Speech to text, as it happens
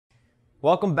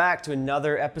Welcome back to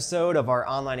another episode of our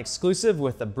online exclusive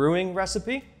with a brewing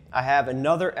recipe. I have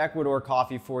another Ecuador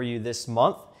coffee for you this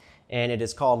month, and it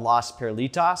is called Las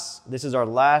Perlitas. This is our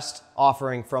last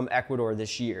offering from Ecuador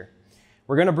this year.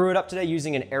 We're gonna brew it up today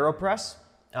using an AeroPress.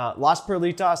 Las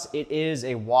Perlitas, it is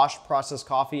a wash process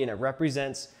coffee, and it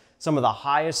represents some of the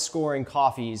highest scoring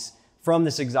coffees from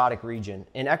this exotic region.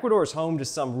 And Ecuador is home to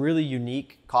some really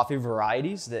unique coffee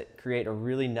varieties that create a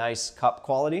really nice cup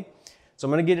quality. So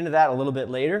I'm gonna get into that a little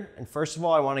bit later. And first of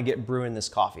all, I wanna get brewing this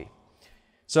coffee.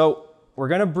 So we're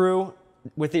gonna brew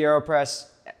with the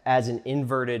AeroPress as an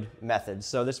inverted method.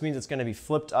 So this means it's gonna be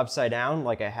flipped upside down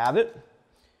like I have it.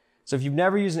 So if you've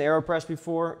never used an AeroPress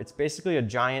before, it's basically a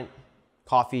giant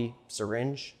coffee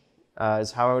syringe,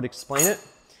 is how I would explain it.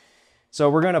 So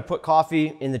we're gonna put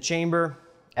coffee in the chamber,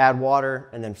 add water,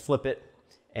 and then flip it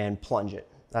and plunge it.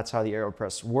 That's how the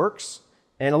AeroPress works.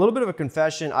 And a little bit of a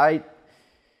confession,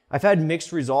 I've had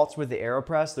mixed results with the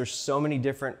AeroPress. There's so many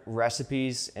different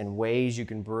recipes and ways you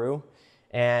can brew.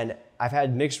 And I've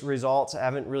had mixed results. I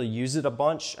haven't really used it a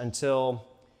bunch until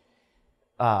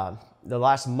the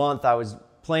last month. I was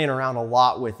playing around a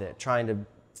lot with it, trying to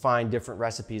find different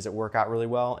recipes that work out really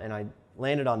well. And I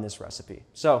landed on this recipe.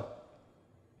 So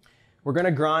we're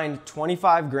gonna grind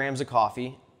 25 grams of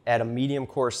coffee at a medium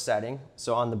coarse setting.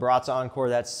 So on the Bratza Encore,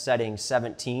 that's setting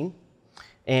 17.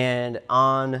 And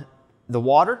on the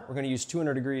water, we're gonna use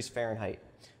 200 degrees Fahrenheit.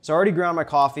 So I already ground my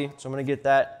coffee, so I'm gonna get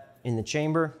that in the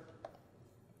chamber.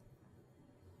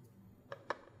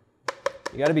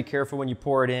 You gotta be careful when you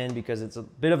pour it in because it's a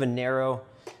bit of a narrow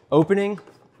opening.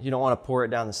 You don't wanna pour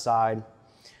it down the side.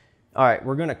 All right,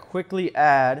 we're gonna quickly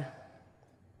add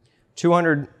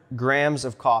 200 grams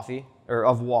of coffee, or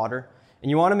of water. And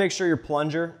you wanna make sure your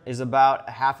plunger is about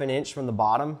a ½ inch from the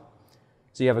bottom,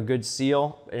 so you have a good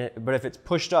seal. But if it's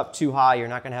pushed up too high, you're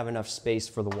not gonna have enough space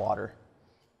for the water.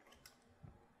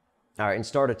 All right, and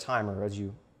start a timer as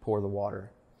you pour the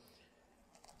water.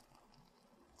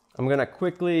 I'm gonna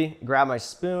quickly grab my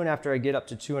spoon after I get up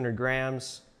to 200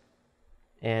 grams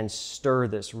and stir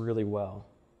this really well.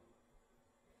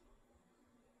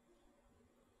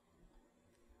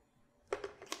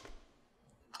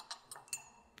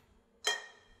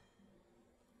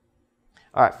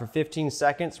 All right, for 15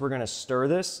 seconds, we're gonna stir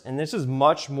this. And this is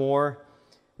much more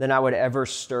than I would ever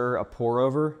stir a pour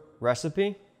over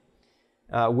recipe.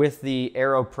 With the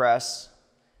AeroPress,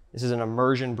 this is an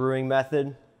immersion brewing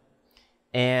method.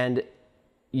 And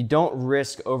you don't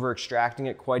risk over extracting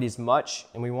it quite as much.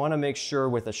 And we wanna make sure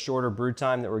with a shorter brew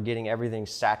time that we're getting everything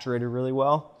saturated really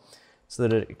well so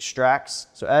that it extracts.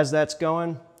 So as that's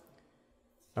going,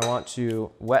 I want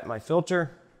to wet my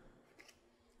filter.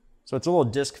 So it's a little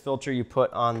disc filter you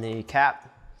put on the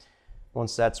cap.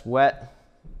 Once that's wet,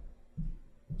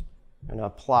 I'm gonna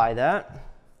apply that.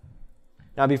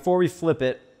 Now before we flip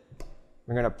it,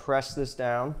 we're gonna press this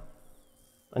down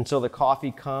until the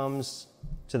coffee comes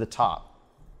to the top.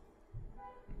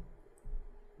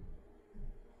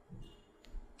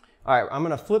 All right, I'm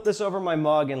gonna flip this over my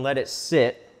mug and let it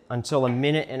sit until 1.5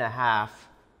 minutes.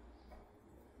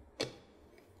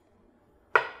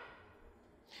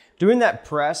 Doing that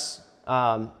press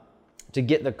to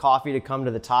get the coffee to come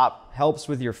to the top helps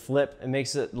with your flip. It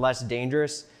makes it less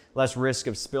dangerous, less risk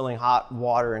of spilling hot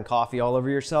water and coffee all over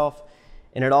yourself.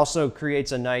 And it also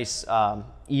creates a nice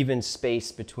even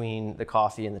space between the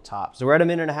coffee and the top. So we're at 1.5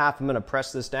 minutes. I'm gonna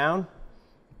press this down.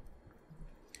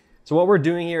 So what we're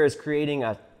doing here is creating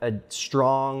a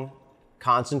strong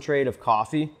concentrate of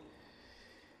coffee.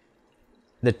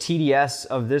 The TDS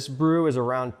of this brew is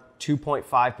around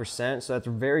 2.5%, so that's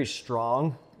very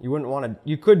strong. You wouldn't want to,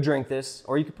 you could drink this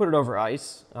or you could put it over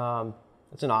ice.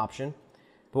 That's an option.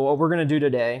 But what we're gonna do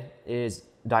today is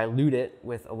dilute it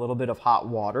with a little bit of hot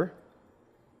water.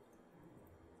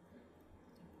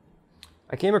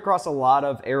 I came across a lot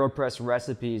of AeroPress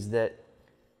recipes that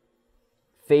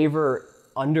favor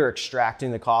under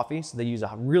extracting the coffee. So they use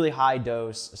a really high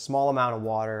dose, a small amount of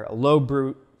water, a low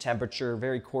brew temperature,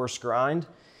 very coarse grind.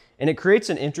 And it creates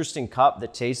an interesting cup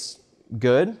that tastes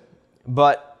good,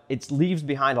 but it leaves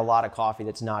behind a lot of coffee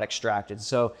that's not extracted.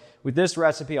 So with this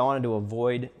recipe, I wanted to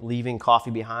avoid leaving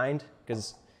coffee behind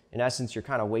because in essence, you're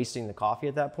kind of wasting the coffee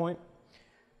at that point.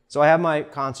 So I have my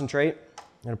concentrate.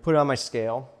 I'm gonna put it on my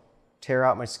scale, tear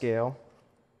out my scale,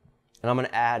 and I'm gonna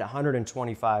add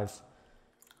 125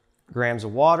 grams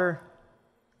of water.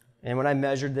 And when I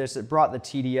measured this, it brought the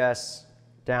TDS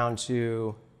down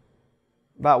to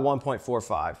about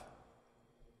 1.45,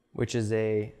 which is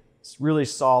a really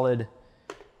solid,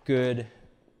 good,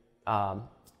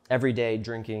 everyday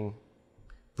drinking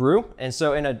brew. And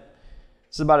so this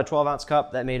is about a 12-ounce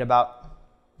cup that made about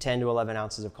 10 to 11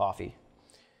 ounces of coffee.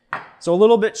 So a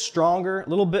little bit stronger, a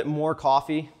little bit more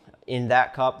coffee in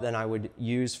that cup than I would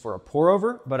use for a pour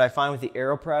over, but I find with the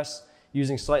AeroPress,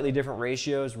 using slightly different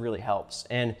ratios really helps.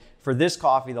 And for this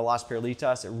coffee, the Las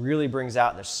Perlitas, it really brings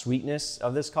out the sweetness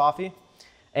of this coffee.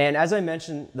 And as I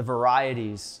mentioned, the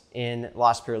varieties in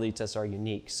Las Perlitas are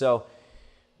unique. So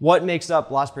what makes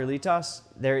up Las Perlitas?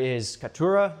 There is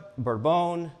Caturra,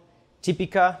 Bourbon,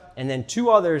 Typica, and then two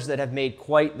others that have made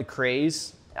quite the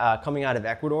craze coming out of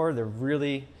Ecuador. They're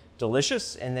really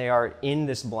delicious, and they are in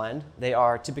this blend. They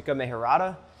are Typica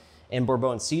Mejorada and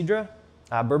Bourbon Sidra.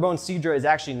 Bourbon Sidra is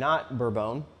actually not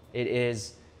Bourbon.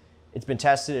 It's been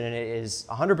tested, and it is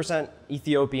 100%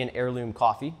 Ethiopian heirloom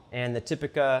coffee. And the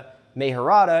Typica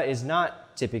Mejorada is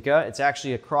not Typica. It's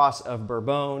actually a cross of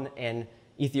Bourbon and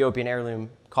Ethiopian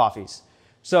heirloom coffees.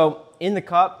 So in the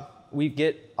cup, we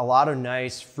get a lot of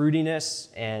nice fruitiness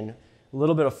and a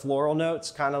little bit of floral notes,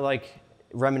 kind of like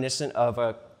reminiscent of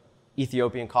a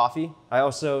Ethiopian coffee. I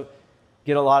also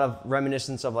get a lot of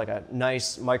reminiscence of like a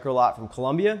nice micro lot from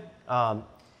Colombia.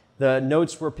 The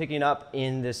notes we're picking up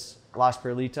in this Las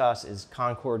Perlitas is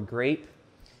Concord grape,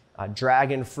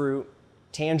 dragon fruit,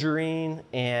 tangerine,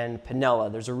 and panela.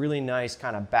 There's a really nice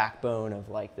kind of backbone of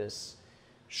like this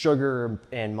sugar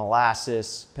and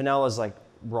molasses. Panela is like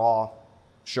raw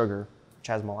sugar, which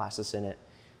has molasses in it.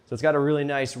 So it's got a really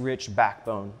nice, rich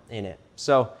backbone in it.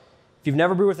 So if you've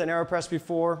never brewed with an AeroPress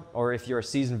before, or if you're a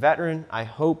seasoned veteran, I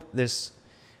hope this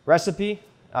recipe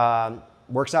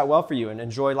works out well for you, and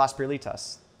enjoy Las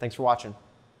Perlitas. Thanks for watching.